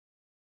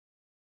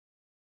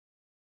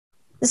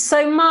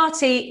So,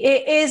 Marty,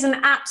 it is an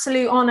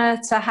absolute honor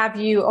to have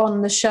you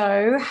on the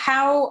show.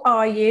 How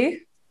are you?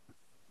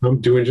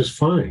 I'm doing just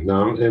fine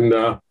now.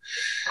 And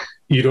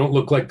you don't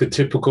look like the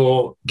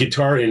typical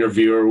guitar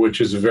interviewer,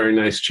 which is a very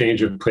nice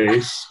change of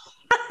pace.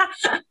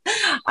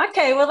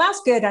 Okay, well,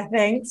 that's good, I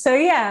think. So,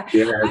 yeah.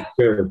 Yeah,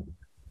 good.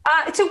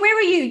 So, where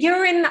are you?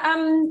 You're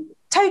in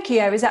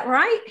Tokyo, is that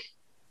right?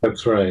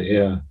 That's right.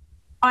 Yeah.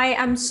 I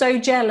am so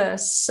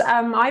jealous.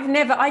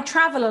 I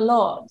travel a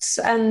lot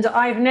and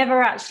I've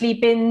never actually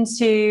been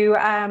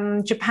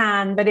to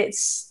Japan, but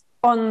it's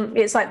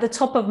like the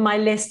top of my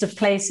list of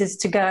places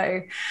to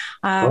go.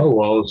 Oh, Um,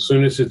 well, as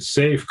soon as it's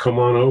safe, come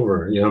on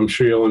over. Yeah, I'm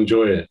sure you'll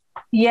enjoy it.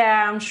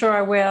 yeah, I'm sure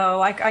I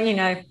will.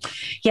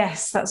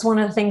 Yes, that's one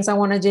of the things I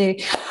want to do.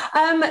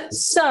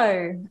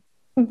 So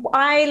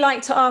I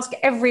like to ask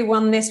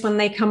everyone this when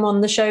they come on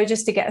the show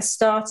just to get us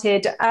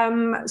started.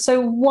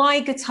 So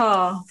why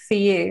guitar for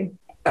you?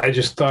 I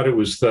just thought it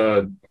was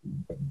the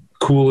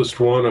coolest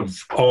one of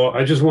all.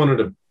 I just wanted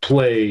to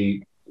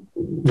play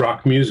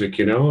rock music,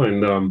 and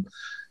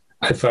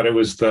I thought it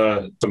was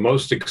the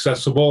most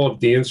accessible of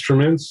the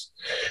instruments,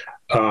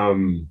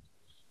 um,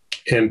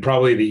 and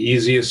probably the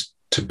easiest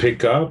to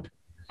pick up.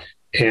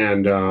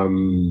 And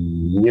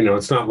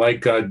it's not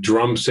like a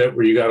drum set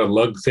where you got to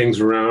lug things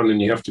around and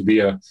you have to be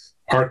a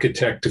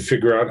architect to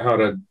figure out how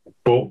to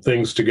bolt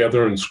things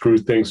together and screw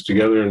things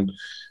together. And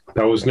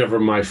that was never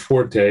my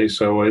forte.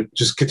 So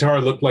guitar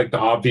looked like the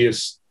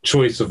obvious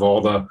choice of all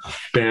the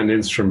band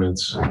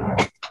instruments.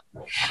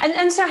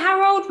 And so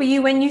how old were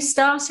you when you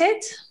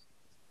started?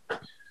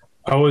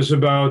 I was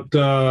about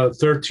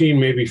 13,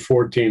 maybe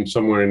 14,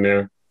 somewhere in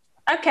there.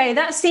 Okay,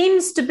 that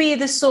seems to be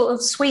the sort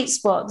of sweet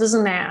spot,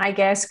 doesn't it? I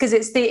guess because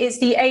it's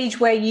the age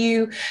where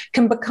you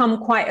can become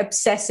quite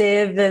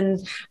obsessive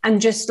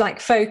and just like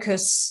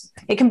focus.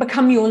 It can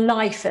become your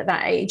life at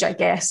that age, I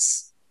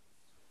guess.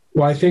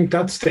 Well, I think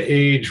that's the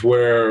age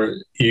where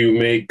you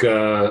make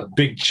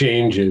big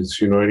changes.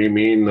 You know what I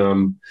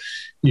mean?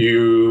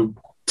 You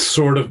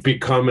sort of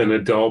become an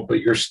adult, but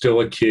you're still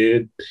a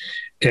kid.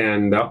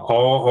 And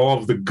all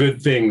of the good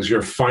things,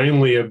 you're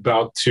finally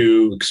about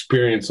to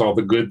experience all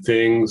the good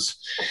things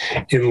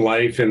in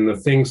life. And the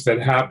things that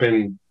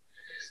happen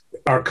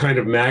are kind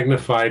of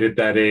magnified at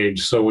that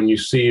age. So when you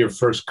see your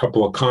first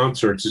couple of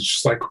concerts, it's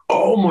just like,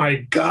 oh my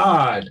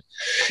God,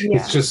 Yeah.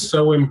 it's just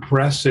so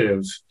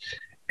impressive.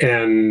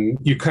 And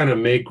you kind of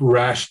make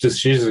rash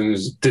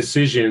decisions,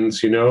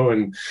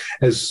 and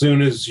as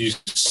soon as you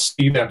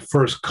see that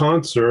first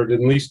concert, at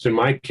least in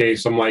my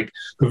case, I'm like,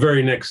 the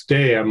very next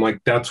day, I'm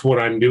like, that's what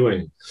I'm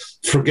doing.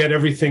 Forget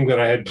everything that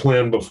I had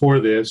planned before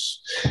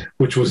this,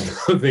 which was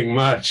nothing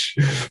much,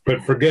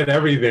 but forget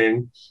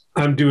everything.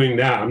 I'm doing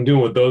that. I'm doing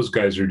what those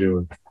guys are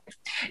doing.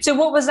 So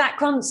what was that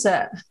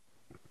concert?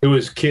 It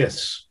was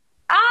Kiss.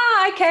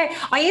 Ah, okay.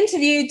 I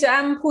interviewed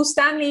Paul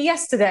Stanley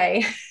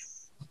yesterday.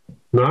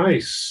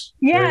 Nice.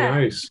 Very Yeah,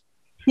 nice.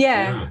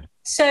 yeah.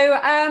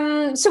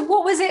 Yeah. So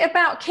what was it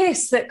about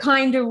Kiss that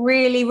kind of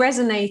really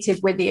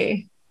resonated with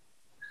you?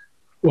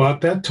 Well,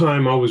 at that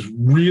time, I was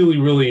really,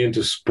 really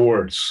into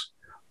sports.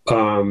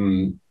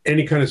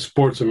 Any kind of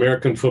sports,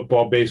 American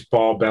football,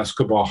 baseball,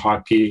 basketball,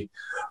 hockey.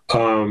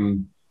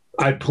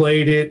 I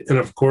played it, and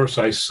of course,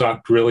 I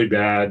sucked really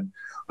bad.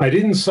 I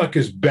didn't suck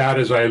as bad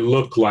as I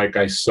looked like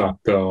I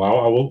sucked, though.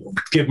 I will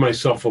give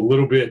myself a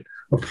little bit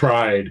of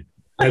pride.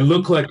 I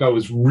looked like I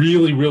was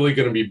really, really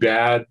going to be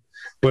bad,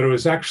 but it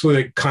was actually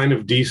like kind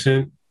of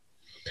decent,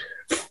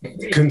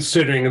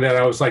 considering that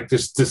I was like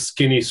this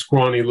skinny,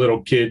 scrawny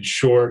little kid,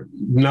 short,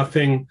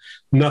 nothing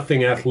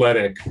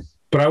athletic,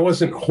 but I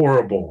wasn't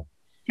horrible.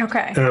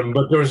 Okay.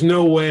 But there was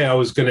no way I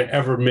was going to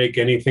ever make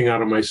anything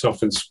out of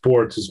myself in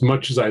sports as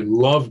much as I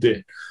loved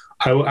it.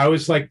 I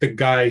was like the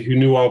guy who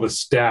knew all the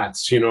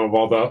stats, of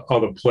all the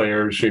other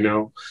players, and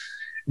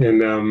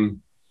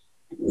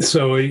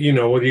so, what are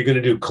you going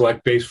to do?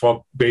 Collect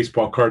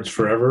baseball cards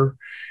forever?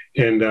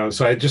 And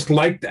so I just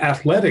liked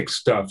athletic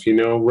stuff,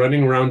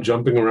 running around,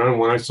 jumping around.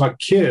 When I saw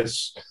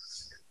Kiss,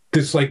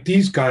 it's like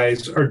these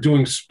guys are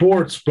doing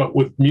sports, but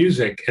with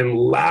music and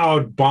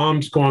loud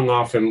bombs going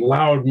off and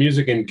loud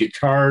music and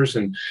guitars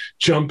and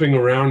jumping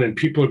around and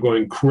people are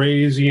going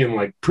crazy and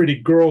like pretty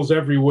girls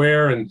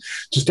everywhere and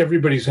just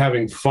everybody's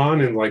having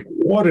fun. And like,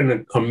 what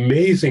an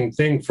amazing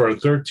thing for a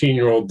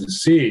 13-year-old to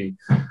see.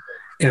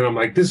 And I'm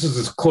like, this is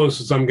as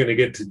close as I'm going to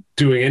get to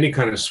doing any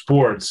kind of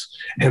sports.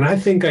 And I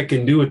think I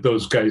can do what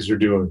those guys are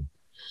doing.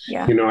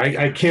 Yeah.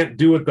 I can't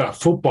do what the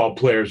football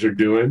players are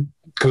doing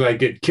because I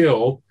get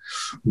killed.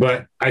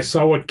 But I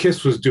saw what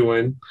Kiss was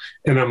doing.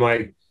 And I'm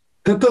like,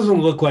 that doesn't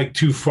look like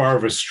too far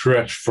of a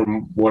stretch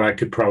from what I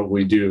could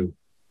probably do.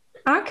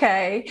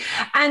 Okay.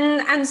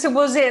 And so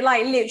was it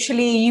like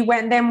literally you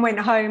went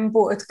home,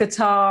 bought a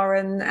guitar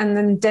and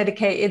then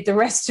dedicated the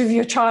rest of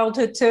your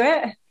childhood to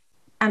it?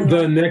 And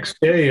The next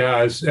day,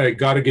 I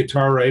got a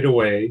guitar right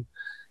away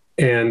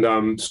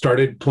and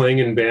started playing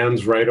in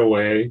bands right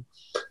away,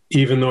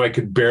 even though I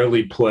could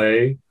barely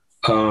play.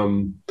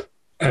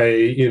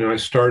 I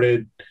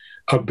started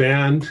a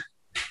band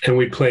and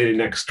we played a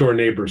next door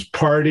neighbor's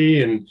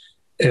party and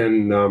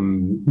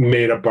and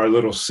made up our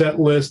little set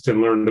list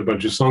and learned a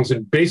bunch of songs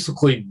and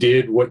basically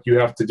did what you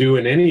have to do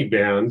in any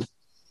band,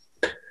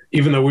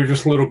 even though we were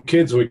just little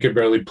kids and we could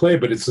barely play,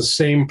 but it's the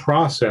same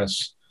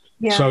process.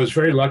 Yeah. So I was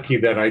very lucky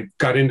that I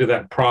got into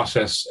that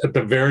process at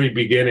the very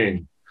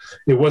beginning.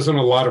 It wasn't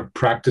a lot of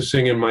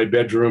practicing in my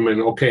bedroom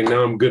and, okay,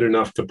 now I'm good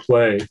enough to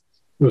play. It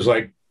was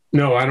like,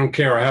 no, I don't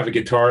care. I have a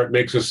guitar. It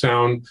makes a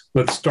sound.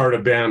 Let's start a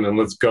band and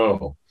let's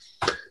go.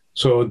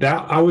 So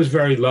that I was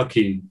very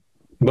lucky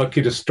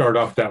to start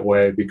off that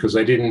way, because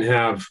I didn't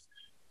have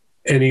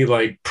any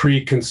like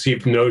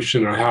preconceived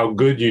notion of how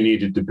good you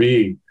needed to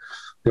be.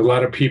 A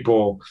lot of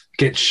people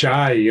get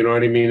shy, you know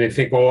what I mean? They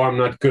think, oh, I'm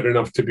not good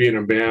enough to be in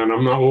a band.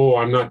 I'm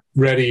not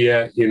ready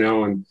yet, you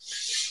know, and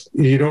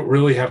you don't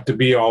really have to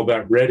be all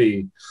that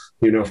ready,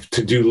 you know,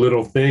 to do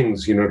little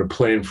things, you know, to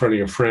play in front of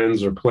your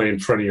friends or play in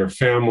front of your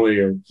family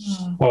or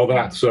all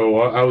that.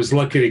 So I was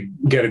lucky to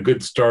get a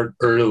good start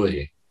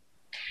early.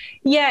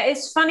 Yeah,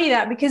 it's funny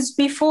that, because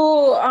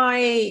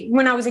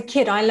when I was a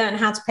kid, I learned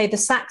how to play the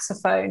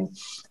saxophone,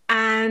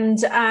 and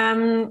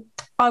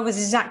I was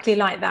exactly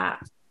like that.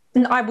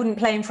 I wouldn't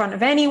play in front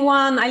of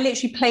anyone. I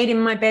literally played in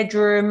my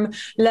bedroom,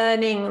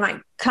 learning, like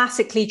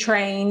classically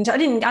trained. I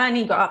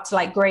only got up to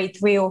like grade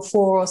 3 or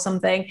 4 or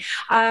something.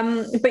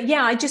 But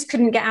yeah, I just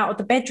couldn't get out of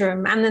the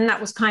bedroom. And then that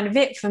was kind of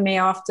it for me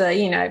after,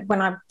 you know,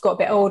 when I got a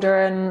bit older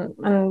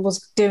and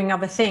was doing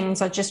other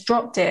things, I just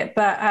dropped it.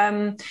 But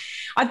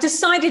I've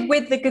decided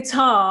with the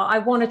guitar, I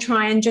want to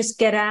try and just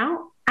get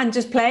out and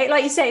just play it.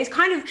 Like you say, it's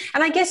kind of,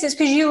 and I guess it's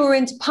because you were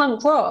into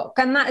punk rock,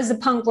 and that is the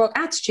punk rock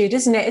attitude,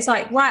 isn't it? It's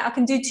like, right, I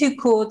can do 2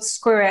 chords,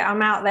 screw it,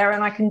 I'm out there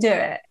and I can do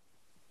it.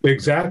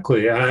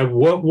 Exactly.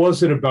 What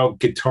was it about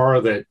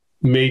guitar that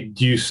made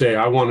you say,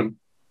 I want to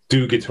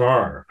do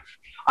guitar?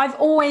 I've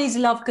always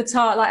loved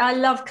guitar. Like, I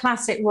love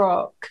classic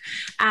rock.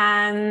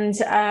 And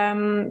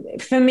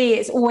for me,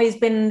 it's always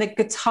been the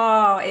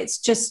guitar. It's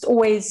just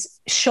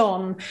always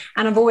shone.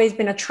 And I've always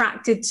been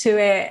attracted to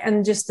it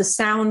and just the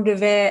sound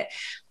of it.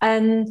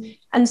 And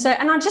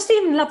I just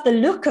even love the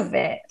look of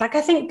it. Like,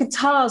 I think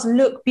guitars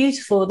look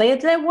beautiful.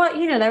 They're work,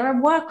 you know, they're a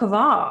work of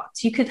art.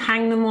 You could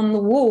hang them on the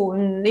wall,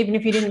 and even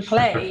if you didn't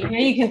play, you know,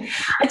 you can.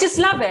 I just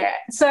love it.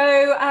 So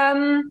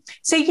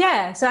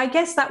yeah. So I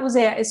guess that was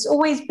it. It's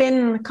always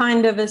been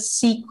kind of a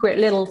secret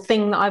little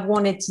thing that I've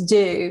wanted to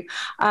do.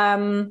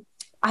 I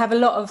have a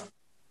lot of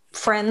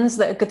friends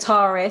that are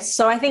guitarists,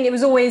 so I think it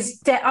was always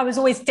I was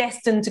always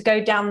destined to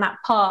go down that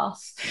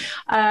path.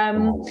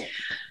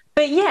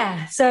 But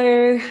yeah,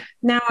 so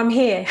now I'm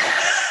here.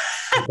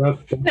 Now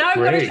I'm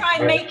going to try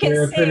and make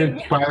it sing.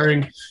 It's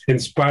an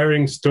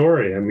inspiring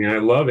story. I mean, I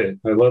love it.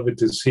 I love it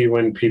to see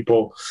when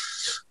people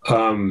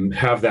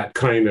have that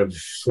kind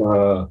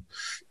of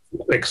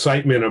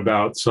excitement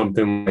about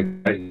something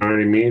like that, you know what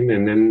I mean?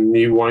 And then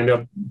you wind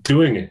up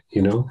doing it,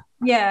 you know?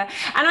 Yeah.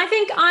 And I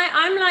think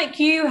I'm like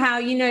you, how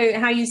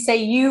you say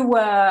you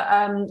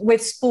were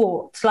with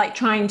sport, like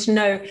trying to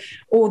know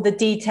all the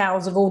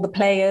details of all the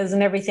players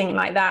and everything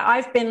like that.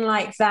 I've been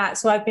like that.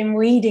 So I've been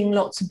reading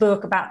lots of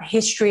books about the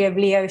history of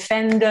Leo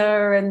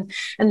Fender and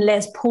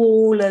Les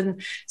Paul.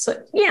 And so,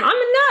 yeah, I'm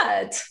a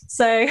nerd.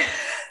 So...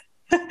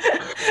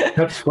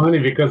 That's funny,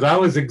 because I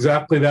was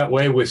exactly that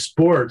way with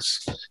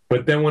sports.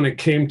 But then when it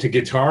came to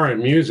guitar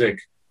and music,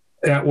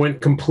 that went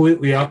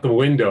completely out the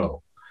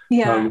window.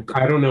 Yeah.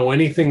 I don't know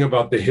anything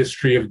about the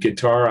history of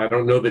guitar. I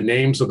don't know the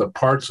names of the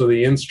parts of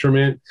the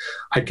instrument.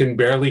 I can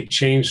barely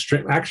change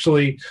string.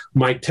 Actually,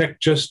 my tech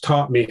just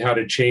taught me how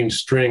to change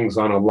strings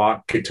on a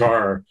lock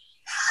guitar.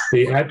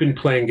 I've been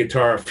playing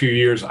guitar a few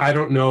years. I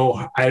don't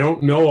know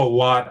a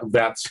lot of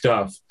that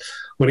stuff.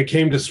 When it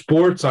came to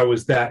sports, I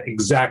was that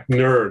exact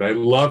nerd. I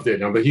loved it.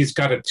 Now, he's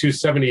got a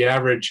 270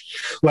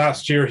 average.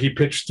 Last year, he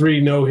pitched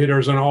 3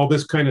 no-hitters and all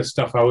this kind of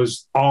stuff. I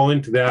was all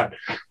into that.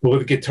 But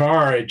with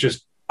guitar, I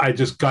just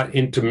got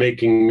into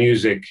making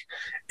music,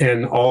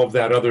 and all of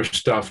that other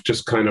stuff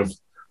just kind of,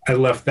 I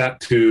left that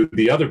to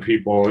the other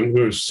people, and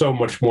who are so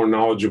much more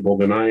knowledgeable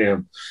than I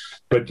am.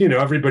 But, you know,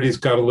 everybody's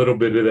got a little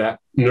bit of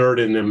that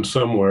nerd in them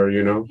somewhere,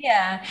 you know?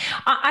 Yeah.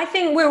 I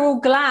think we're all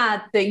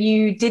glad that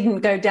you didn't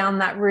go down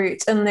that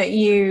route and that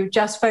you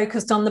just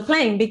focused on the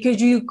playing,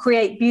 because you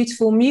create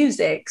beautiful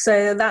music.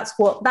 So that's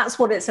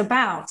what it's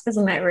about,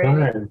 isn't it,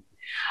 really? Right.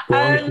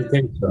 Well, I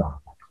think so.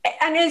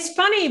 And it's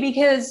funny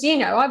because, you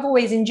know, I've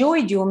always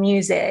enjoyed your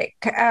music,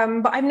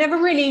 but I've never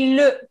really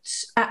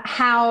looked at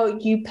how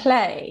you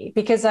play,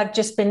 because I've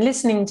just been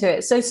listening to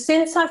it. So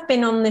since I've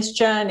been on this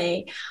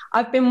journey,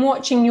 I've been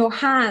watching your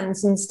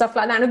hands and stuff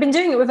like that. And I've been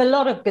doing it with a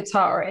lot of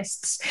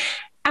guitarists.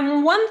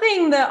 And one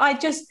thing that I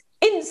just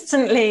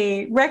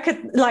instantly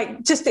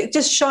it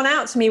just shone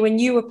out to me when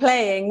you were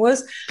playing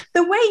was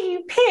the way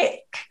you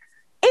pick.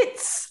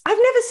 I've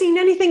never seen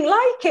anything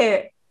like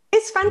it.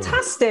 It's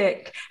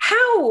fantastic.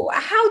 How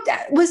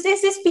was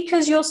this? Is this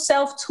because you're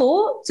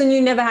self-taught and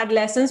you never had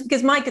lessons?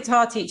 Because my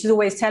guitar teacher is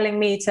always telling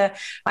me to,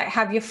 like,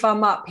 have your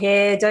thumb up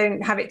here,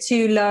 don't have it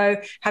too low,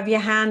 have your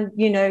hand,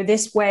 you know,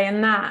 this way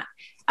and that.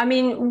 I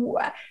mean,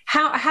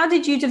 how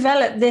did you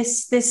develop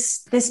this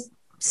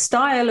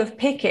style of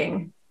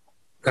picking?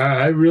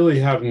 I really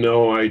have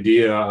no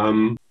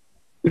idea.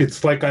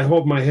 It's like I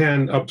hold my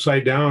hand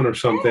upside down or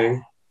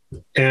something,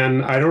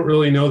 and I don't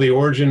really know the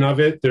origin of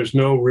it. There's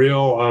no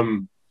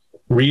real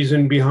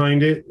reason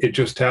behind it. It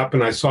just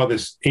happened. I saw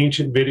this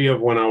ancient video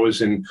of when I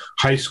was in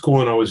high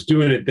school, and I was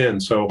doing it then.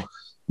 So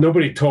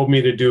nobody told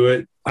me to do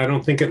it. I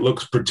don't think it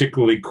looks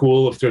particularly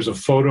cool. If there's a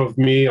photo of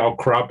me, I'll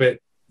crop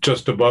it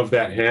just above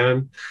that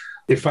hand.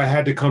 If I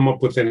had to come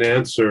up with an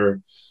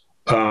answer,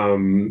 a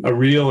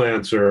real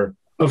answer,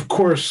 of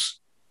course,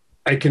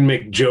 I can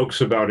make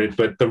jokes about it,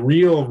 but the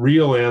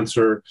real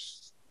answer,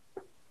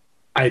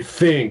 I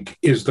think,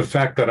 is the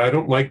fact that I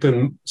don't like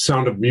the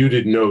sound of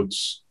muted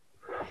notes.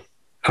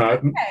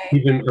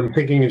 Even I'm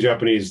thinking in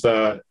Japanese,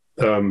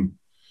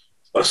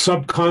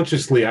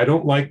 subconsciously, I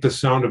don't like the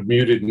sound of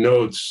muted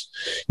notes.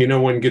 You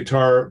know, when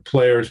guitar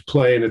players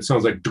play and it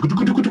sounds like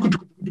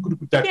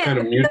that kind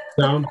of mute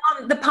sound.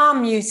 The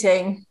palm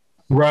muting.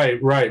 Right.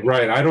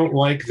 I don't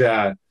like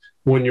that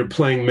when you're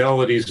playing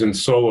melodies and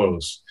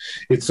solos.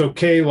 It's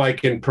okay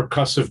like in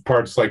percussive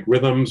parts like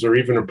rhythms or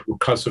even a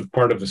percussive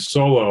part of a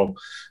solo,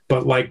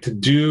 but like to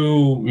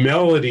do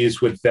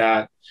melodies with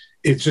that,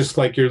 it's just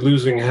like you're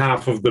losing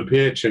half of the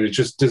pitch and it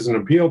just doesn't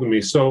appeal to me.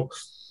 So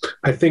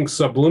I think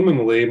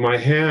subliminally my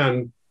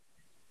hand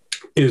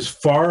is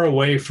far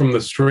away from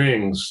the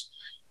strings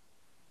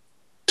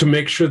to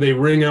make sure they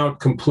ring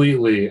out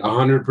completely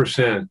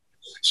 100%.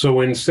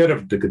 So instead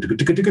of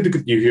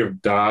you hear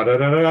da da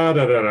da da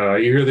da da da,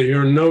 you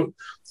hear a note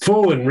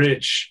full and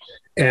rich,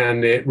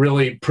 and it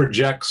really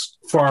projects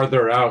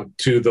farther out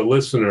to the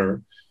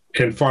listener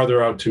and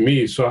farther out to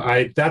me. So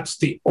that's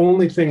the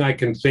only thing I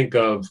can think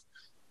of,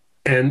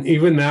 and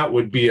even that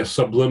would be a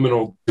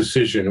subliminal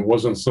decision. It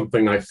wasn't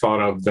something I thought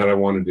of that I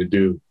wanted to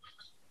do.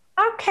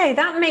 Okay,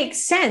 that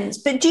makes sense.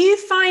 But do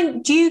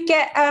you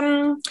get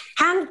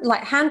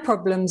hand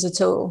problems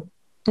at all?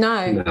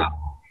 No.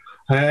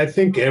 I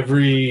think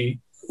every,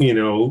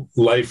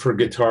 lifer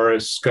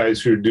guitarists,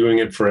 guys who are doing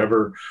it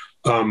forever,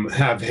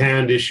 have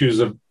hand issues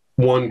of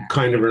one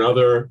kind or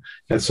another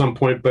at some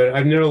point, but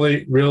I've never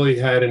really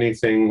had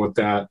anything with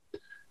that.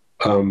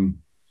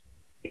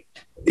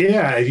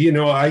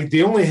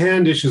 The only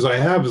hand issues I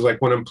have is like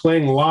when I'm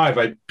playing live,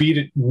 I beat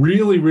it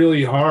really,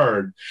 really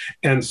hard.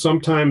 And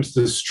sometimes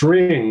the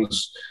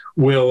strings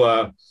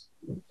will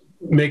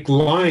make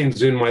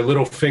lines in my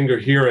little finger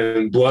here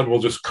and blood will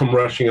just come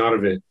rushing out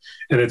of it.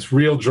 And it's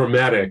real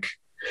dramatic.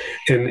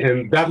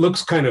 And that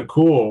looks kind of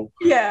cool.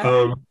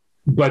 Yeah.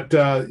 But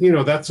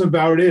that's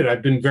about it.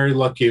 I've been very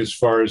lucky as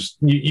far as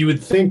you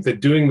would think that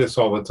doing this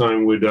all the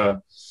time would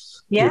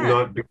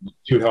not be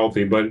too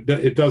healthy, but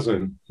it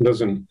doesn't.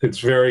 It's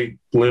very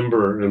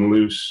limber and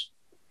loose.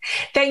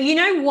 Then you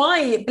know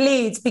why it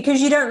bleeds?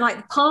 Because you don't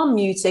like palm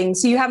muting,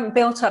 so you haven't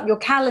built up your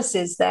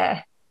calluses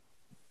there.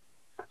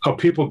 Oh,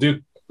 people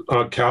do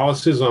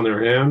calluses on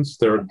their hands,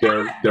 their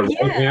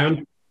right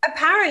hand.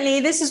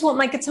 Apparently, this is what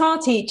my guitar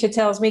teacher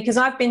tells me, because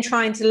I've been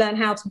trying to learn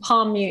how to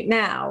palm mute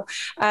now.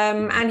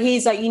 And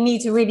he's like, you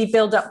need to really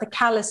build up the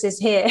calluses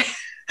here.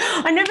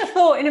 I never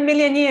thought in a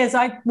million years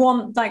I'd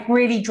want like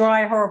really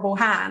dry, horrible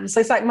hands. So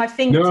it's like my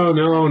fingers.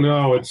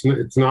 No.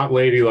 It's not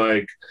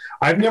ladylike.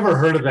 I've never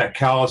heard of that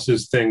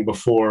calluses thing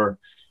before.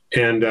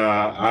 And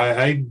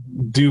I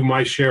do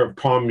my share of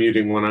palm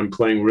muting when I'm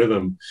playing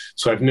rhythm.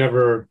 So I've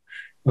never,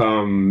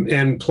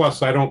 and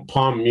plus I don't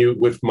palm mute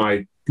with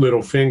my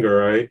little finger,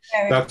 right?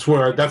 That's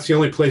the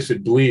only place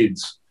it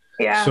bleeds.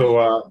 Yeah.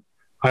 So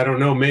I don't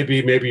know,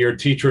 maybe your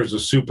teacher is a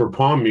super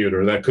palm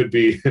muter. That could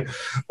be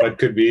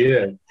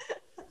it.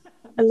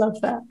 I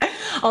love that.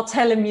 I'll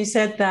tell him you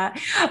said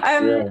that.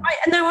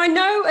 I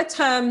know a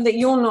term that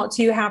you're not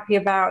too happy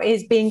about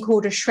is being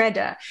called a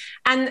shredder.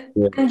 And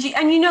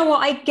you know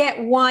what? I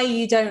get why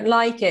you don't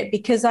like it,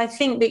 because I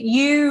think that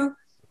you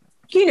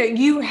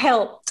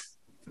helped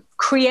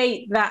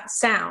create that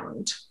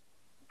sound.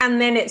 And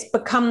then it's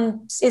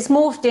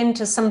morphed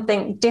into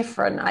something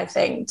different, I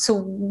think, to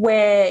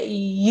where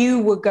you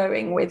were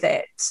going with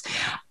it.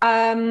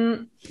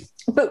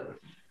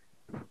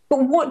 But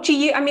what do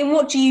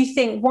you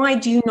think? Why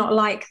do you not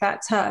like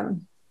that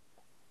term?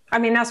 I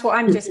mean, that's what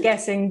I'm just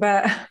guessing,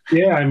 but.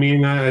 Yeah, I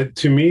mean,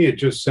 to me, it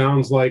just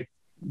sounds like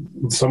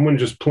someone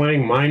just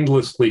playing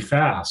mindlessly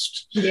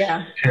fast.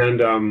 Yeah.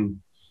 And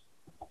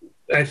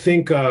I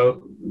think,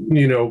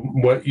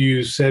 what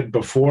you said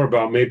before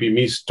about maybe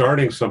me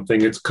starting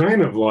something, it's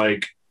kind of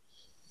like,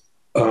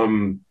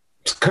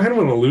 it's kind of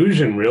an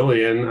illusion,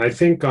 really. And I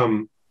think,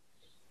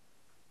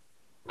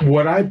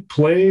 what I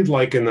played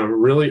like in the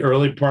really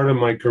early part of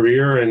my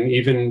career and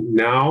even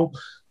now,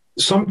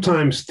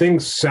 sometimes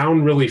things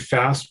sound really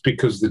fast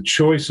because the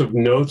choice of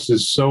notes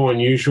is so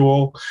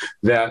unusual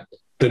that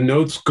the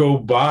notes go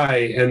by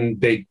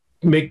and they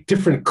make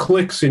different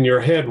clicks in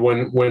your head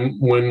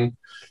when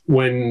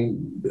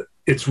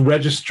it's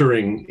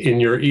registering in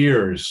your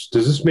ears.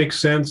 Does this make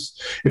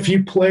sense? If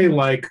you play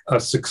like a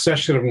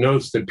succession of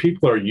notes that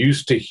people are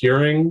used to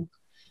hearing,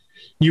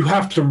 you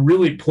have to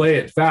really play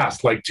it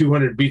fast, like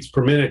 200 beats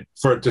per minute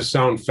for it to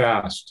sound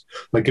fast.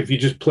 Like if you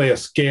just play a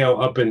scale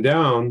up and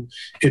down,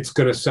 it's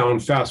going to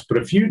sound fast. But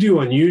if you do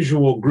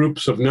unusual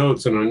groups of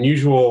notes and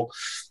unusual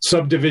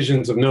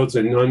subdivisions of notes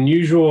and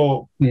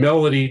unusual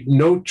melody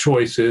note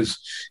choices,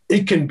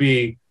 it can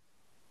be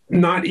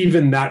not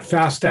even that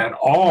fast at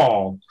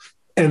all.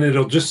 And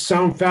it'll just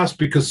sound fast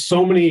because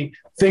so many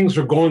things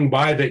are going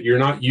by that you're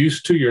not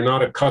used to. You're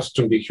not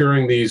accustomed to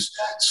hearing these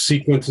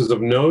sequences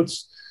of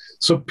notes.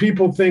 So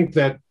people think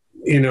that,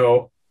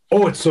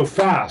 oh, it's so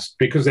fast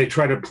because they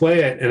try to play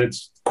it and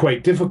it's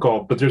quite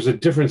difficult. But there's a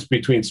difference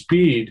between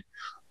speed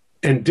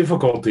and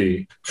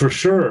difficulty for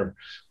sure.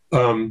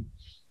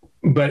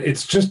 But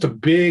it's just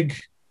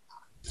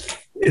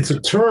it's a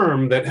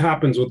term that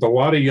happens with a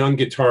lot of young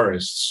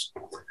guitarists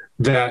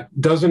that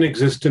doesn't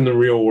exist in the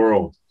real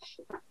world.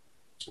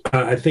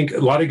 I think a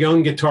lot of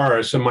young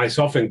guitarists, and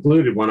myself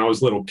included when I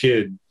was a little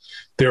kid,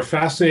 they're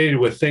fascinated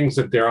with things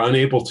that they're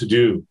unable to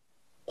do.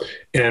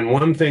 And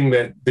one thing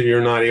that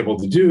you're not able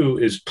to do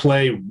is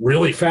play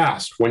really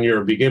fast when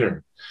you're a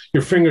beginner.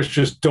 Your fingers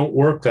just don't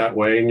work that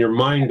way, and your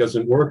mind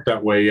doesn't work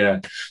that way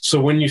yet. So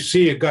when you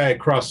see a guy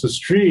across the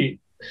street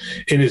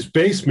in his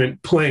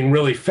basement playing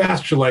really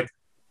fast, you're like,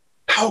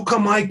 how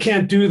come I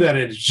can't do that?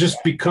 And it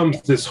just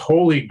becomes this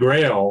holy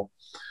grail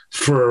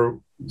for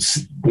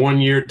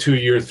 1 year, 2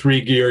 year,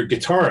 3 year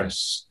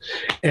guitarists.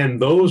 And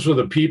those are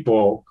the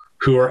people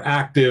who are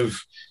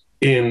active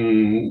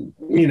in,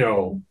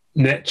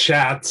 net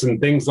chats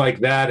and things like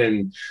that.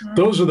 And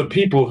those are the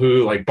people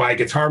who like buy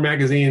guitar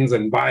magazines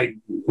and buy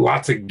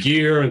lots of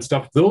gear and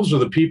stuff. Those are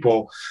the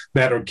people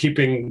that are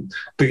keeping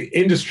the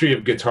industry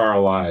of guitar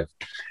alive.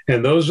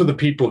 And those are the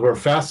people who are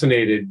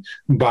fascinated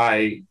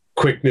by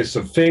quickness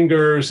of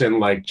fingers and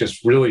like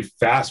just really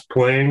fast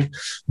playing.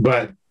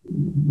 But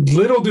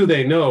little do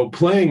they know,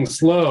 playing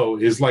slow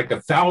is like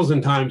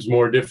 1,000 times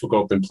more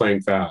difficult than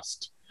playing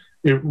fast.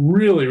 It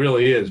really,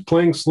 really is.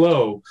 Playing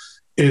slow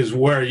is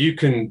where you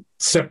can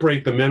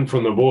separate the men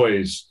from the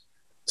boys,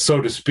 so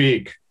to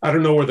speak. I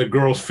don't know where the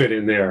girls fit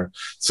in there.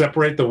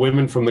 Separate the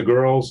women from the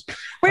girls.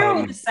 We're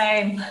all the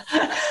same.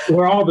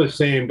 We're all the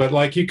same, but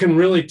like you can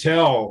really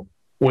tell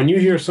when you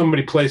hear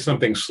somebody play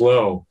something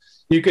slow,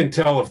 you can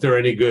tell if they're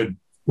any good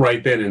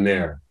right then and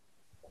there.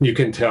 You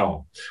can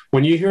tell.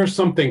 When you hear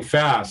something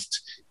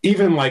fast,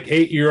 even like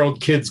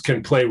 8-year-old kids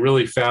can play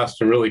really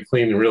fast and really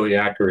clean and really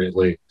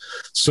accurately.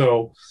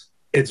 So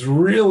it's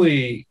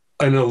really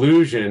an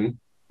illusion,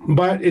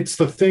 but it's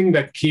the thing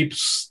that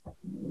keeps,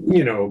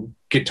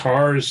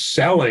 guitars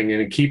selling,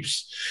 and it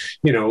keeps,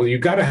 you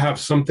got to have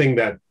something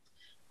that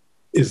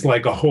is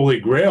like a holy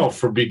grail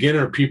for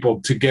beginner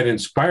people to get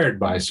inspired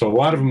by. So a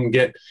lot of them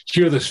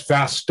hear this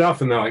fast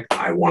stuff and they're like,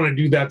 I want to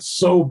do that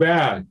so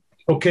bad.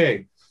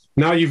 Okay,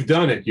 now you've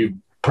done it. You've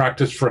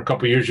practiced for a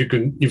couple of years.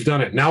 You've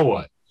done it. Now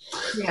what?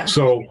 Yeah.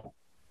 So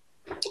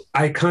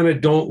I kind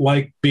of don't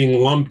like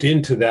being lumped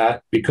into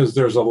that because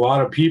there's a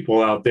lot of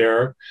people out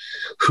there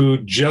who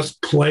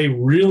just play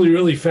really,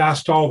 really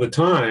fast all the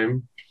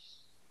time.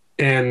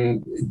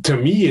 And to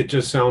me, it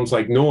just sounds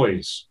like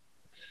noise.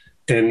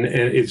 And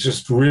it's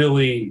just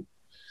really,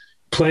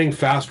 playing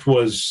fast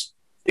was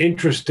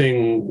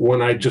interesting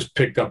when I just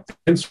picked up the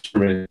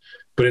instrument,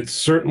 but it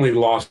certainly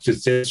lost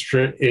its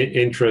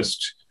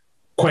interest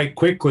quite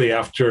quickly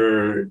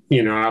after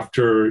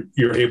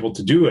you're able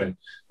to do it.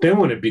 Then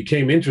when it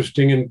became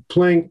interesting and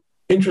playing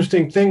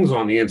interesting things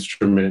on the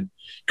instrument,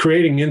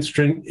 creating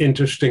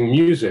interesting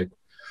music,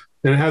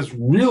 and it has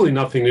really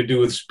nothing to do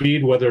with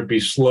speed, whether it be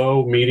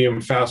slow,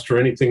 medium, fast, or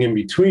anything in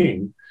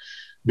between,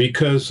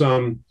 because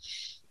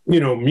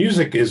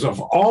music is of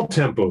all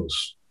tempos.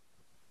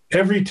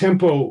 Every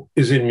tempo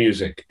is in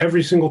music,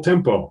 every single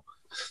tempo.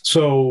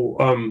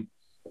 So,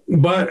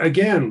 but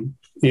again,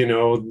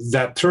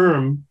 that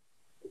term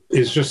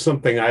is just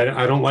something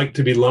I don't like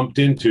to be lumped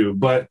into.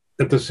 But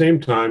at the same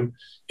time,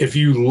 if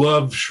you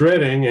love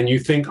shredding and you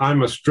think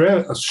I'm a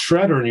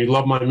shredder and you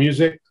love my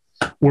music,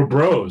 we're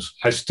bros.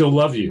 I still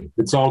love you.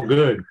 It's all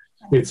good.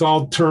 It's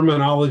all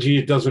terminology.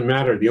 It doesn't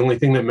matter. The only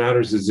thing that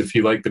matters is if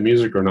you like the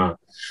music or not.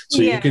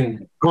 So you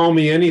can call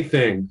me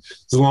anything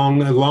as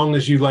long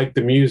as you like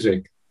the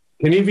music.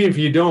 And even if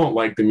you don't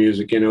like the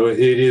music, it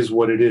is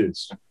what it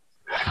is.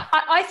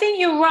 I think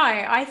you're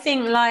right. I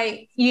think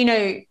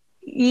you,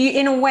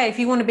 in a way, if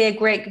you want to be a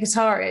great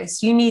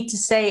guitarist, you need to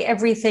say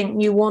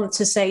everything you want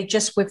to say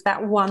just with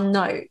that one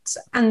note.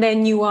 And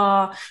then you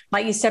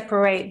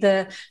separate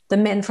the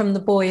men from the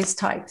boys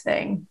type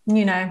thing.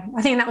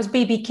 I think that was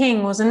B.B.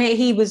 King, wasn't it?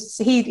 It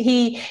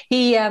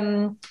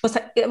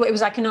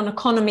was like an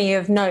economy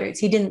of notes.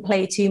 He didn't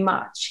play too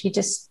much. He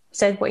just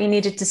said what he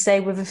needed to say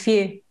with a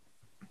few.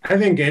 I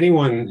think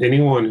anyone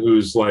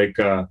who's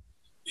been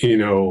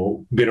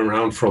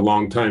around for a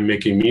long time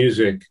making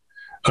music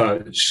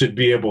should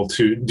be able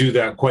to do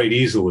that quite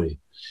easily,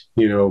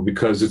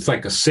 because it's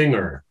like a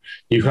singer.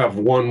 You have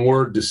one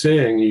word to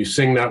sing, you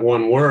sing that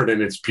one word,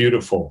 and it's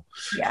beautiful.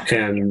 Yeah.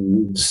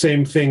 And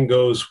same thing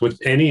goes with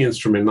any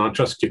instrument, not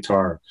just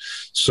guitar.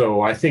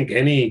 So I think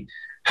any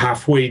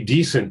halfway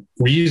decent,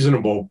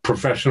 reasonable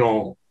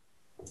professional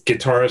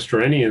guitarist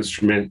or any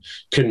instrument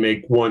can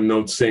make one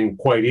note sing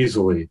quite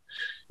easily.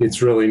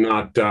 It's really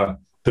not the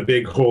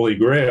big holy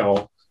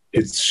grail.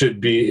 It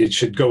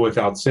should go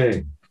without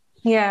saying.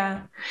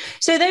 Yeah.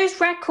 So those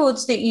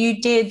records that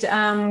you did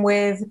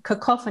with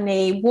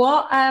Cacophony,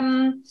 what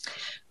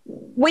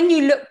when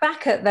you look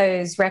back at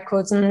those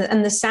records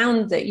and the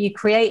sound that you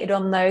created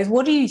on those,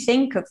 what do you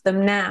think of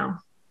them now?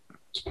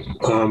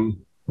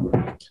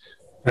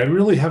 I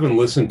really haven't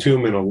listened to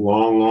them in a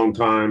long, long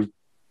time.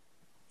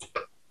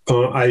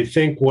 I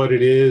think what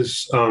it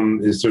is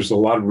there's a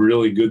lot of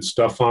really good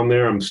stuff on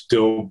there. I'm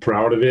still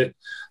proud of it.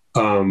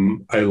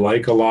 I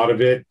like a lot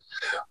of it.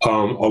 A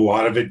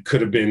lot of it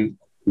could have been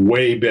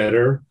way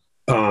better.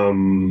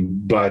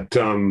 But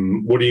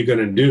what are you going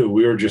to do?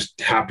 We were just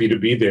happy to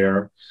be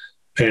there.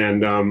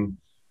 And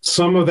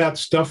some of that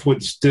stuff I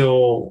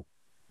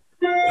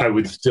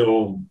would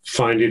still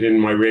find it in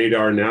my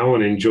radar now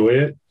and enjoy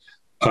it.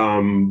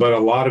 But a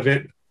lot of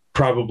it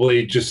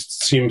probably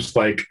just seems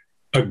like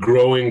a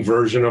growing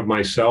version of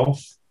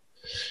myself,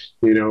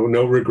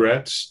 no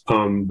regrets.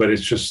 But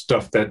it's just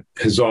stuff that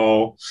has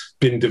all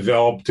been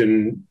developed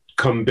and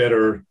come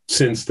better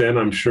since then,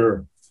 I'm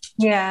sure.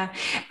 Yeah.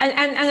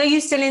 And are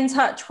you still in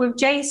touch with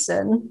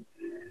Jason?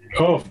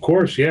 Oh, of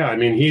course. Yeah. I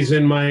mean, he's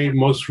in my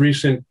most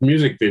recent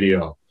music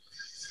video.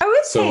 Oh,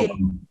 is he?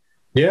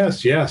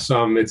 Yes.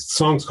 The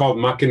song's called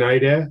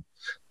Macinaide.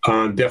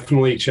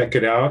 Definitely check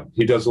it out.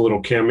 He does a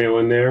little cameo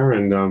in there.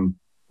 And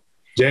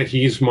yeah,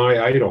 he's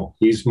my idol.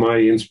 He's my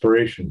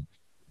inspiration.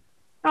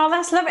 Oh,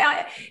 that's lovely.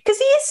 Because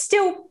he is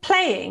still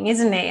playing,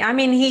 isn't he? I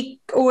mean,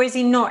 or is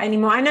he not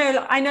anymore?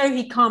 I know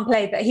he can't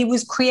play, but he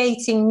was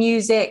creating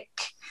music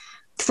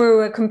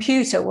through a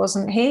computer,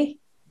 wasn't he?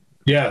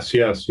 Yes.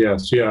 Yeah.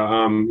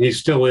 He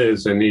still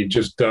is. And he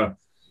just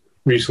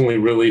recently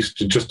released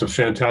just a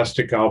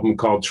fantastic album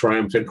called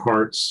Triumphant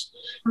Hearts.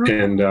 Oh.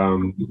 And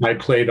I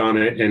played on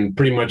it, and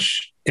pretty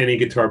much any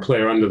guitar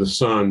player under the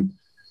sun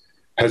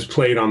has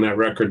played on that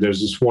record.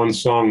 There's this one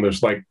song,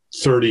 there's like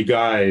 30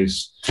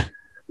 guys.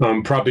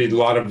 Probably a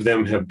lot of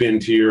them have been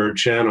to your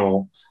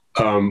channel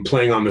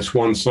playing on this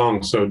one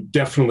song. So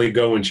definitely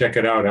go and check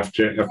it out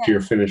after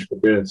you're finished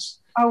with this.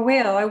 I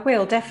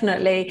will,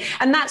 definitely.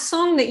 And that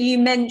song that you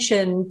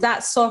mentioned,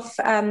 that's off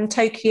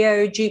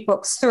Tokyo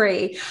Jukebox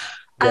 3.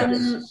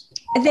 Yes.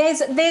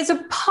 There's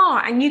a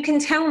part, and you can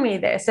tell me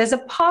this, there's a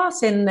part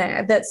in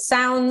there that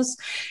sounds,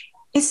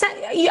 I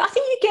think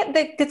you get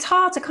the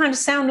guitar to kind of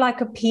sound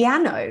like a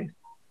piano.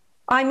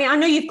 I mean, I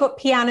know you've got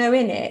piano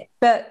in it,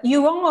 but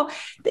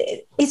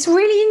it's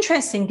really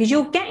interesting because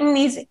you're getting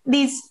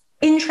these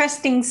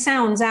interesting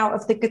sounds out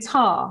of the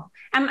guitar.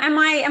 Am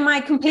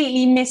I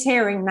completely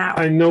mishearing that?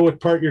 I know what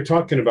part you're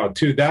talking about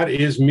too. That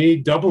is me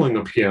doubling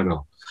a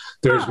piano.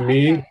 There's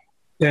me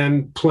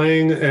and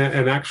playing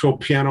an actual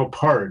piano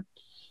part.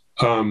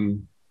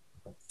 And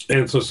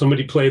so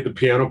somebody played the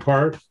piano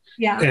part,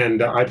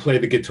 and I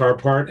played the guitar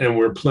part, and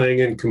we're playing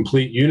in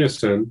complete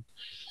unison.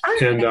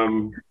 Okay.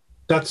 And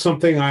that's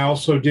something I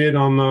also did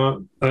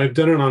I've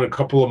done it on a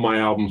couple of my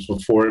albums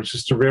before. It's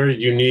just a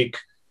very unique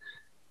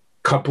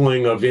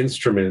coupling of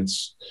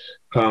instruments.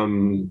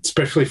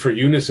 Especially for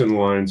unison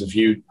lines. If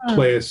you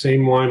play the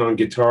same line on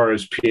guitar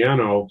as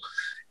piano,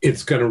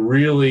 it's going to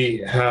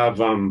really have,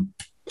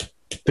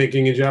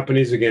 thinking in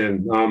Japanese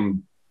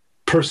again,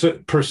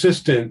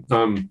 persistent.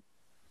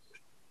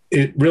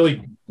 It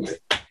really,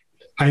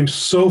 I'm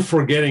so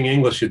forgetting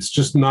English. It's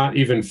just not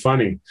even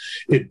funny.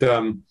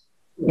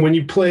 When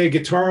you play a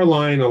guitar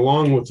line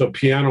along with a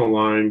piano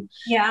line,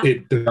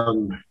 it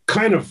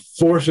kind of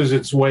forces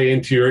its way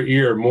into your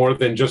ear more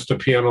than just a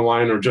piano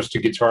line or just a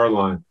guitar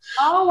line.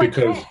 Oh,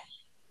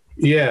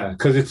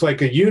 because it's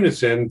like a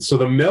unison. So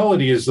the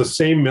melody is the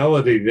same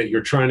melody that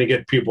you're trying to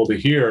get people to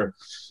hear,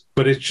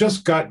 but it's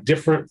just got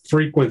different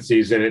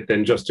frequencies in it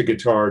than just a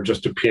guitar or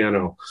just a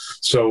piano.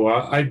 So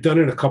I've done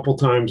it a couple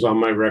times on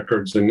my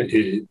records, and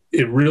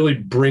it really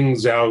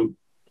brings out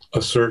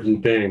a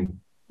certain thing.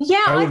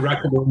 Yeah, I would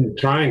recommend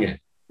trying it.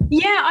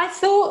 Yeah, I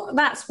thought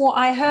that's what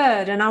I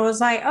heard, and I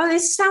was like, oh,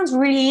 this sounds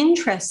really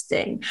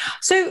interesting.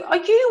 So are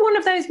you one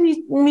of those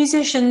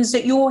musicians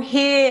that you'll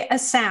hear a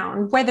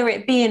sound, whether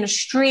it be in a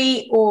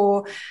street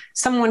or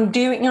someone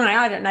doing,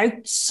 I don't know,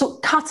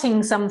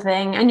 cutting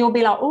something, and you'll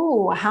be like,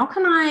 oh, how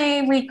can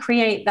I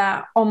recreate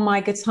that on my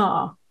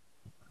guitar?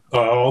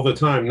 All the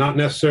time. Not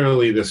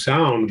necessarily the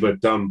sound, but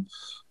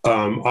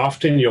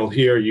often you'll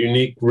hear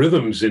unique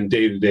rhythms in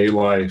day-to-day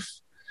life.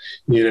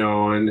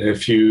 And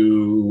if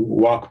you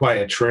walk by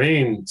a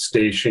train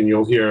station,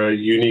 you'll hear a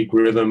unique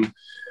rhythm,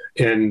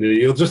 and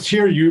you'll just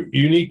hear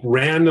unique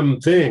random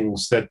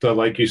things that,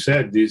 like you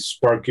said, these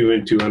spark you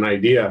into an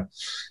idea.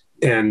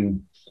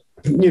 And,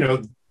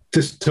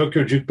 this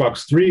Tokyo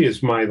Jukebox 3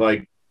 is my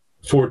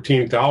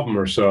 14th album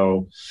or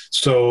so.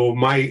 So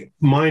my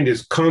mind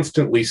is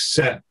constantly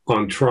set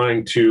on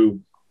trying to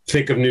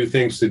think of new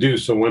things to do.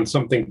 So when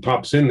something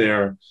pops in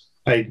there,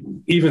 I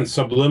even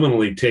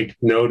subliminally take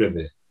note of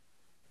it.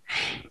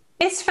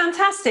 It's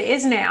fantastic,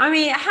 isn't it? I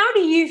mean, how do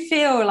you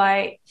feel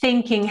like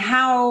thinking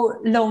how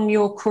long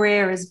your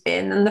career has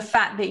been and the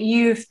fact that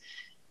you've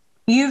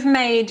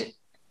made,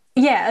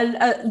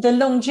 the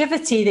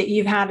longevity that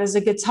you've had as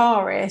a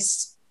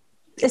guitarist,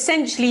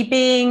 essentially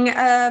being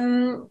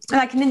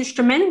like an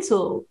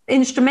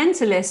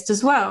instrumentalist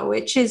as well,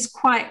 which is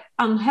quite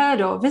unheard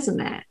of, isn't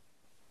it?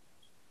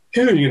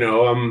 Yeah,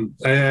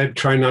 I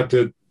try not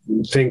to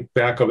think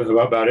back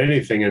about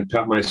anything and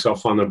pat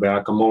myself on the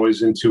back. I'm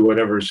always into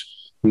whatever's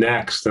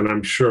next, and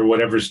I'm sure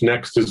whatever's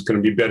next is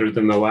going to be better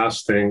than the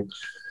last thing,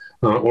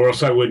 or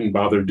else I wouldn't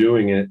bother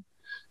doing it.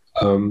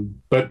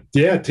 But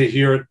yeah, to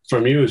hear it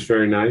from you is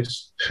very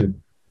nice.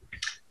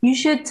 You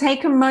should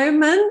take a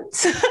moment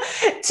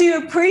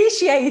to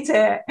appreciate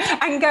it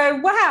and go,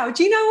 wow,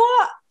 do you know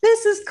what?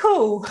 This is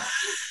cool.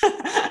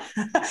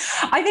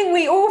 I think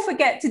we all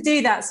forget to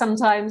do that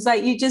sometimes.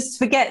 Like you just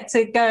forget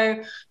to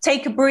go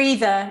take a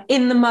breather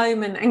in the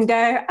moment and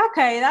go,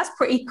 okay, that's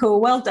pretty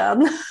cool. Well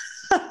done.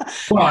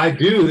 Well, I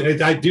do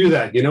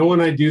that.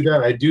 When I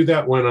do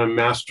that when I'm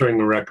mastering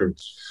a record.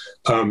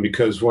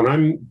 Because when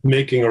I'm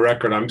making a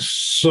record, I'm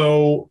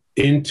so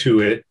into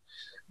it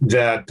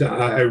that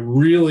I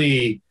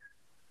really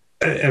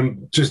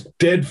am just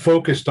dead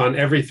focused on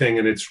everything.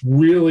 And it's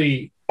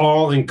really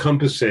all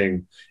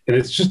encompassing. And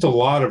it's just a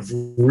lot of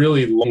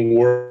really long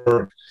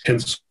work.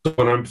 And so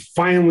when I'm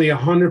finally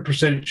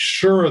 100%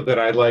 sure that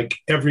I like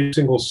every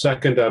single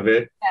second of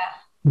it,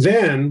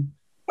 then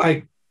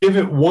I give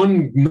it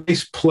one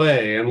nice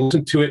play and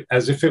listen to it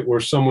as if it were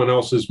someone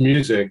else's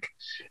music.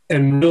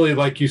 And really,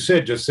 like you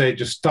said, just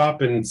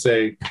stop and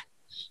say,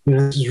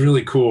 this is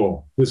really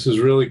cool. This is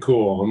really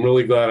cool. I'm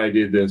really glad I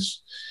did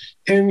this.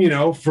 And,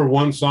 for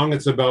one song,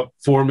 it's about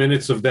 4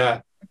 minutes of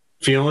that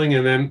feeling.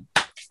 And then,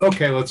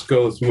 okay, let's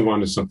move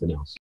on to something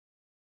else.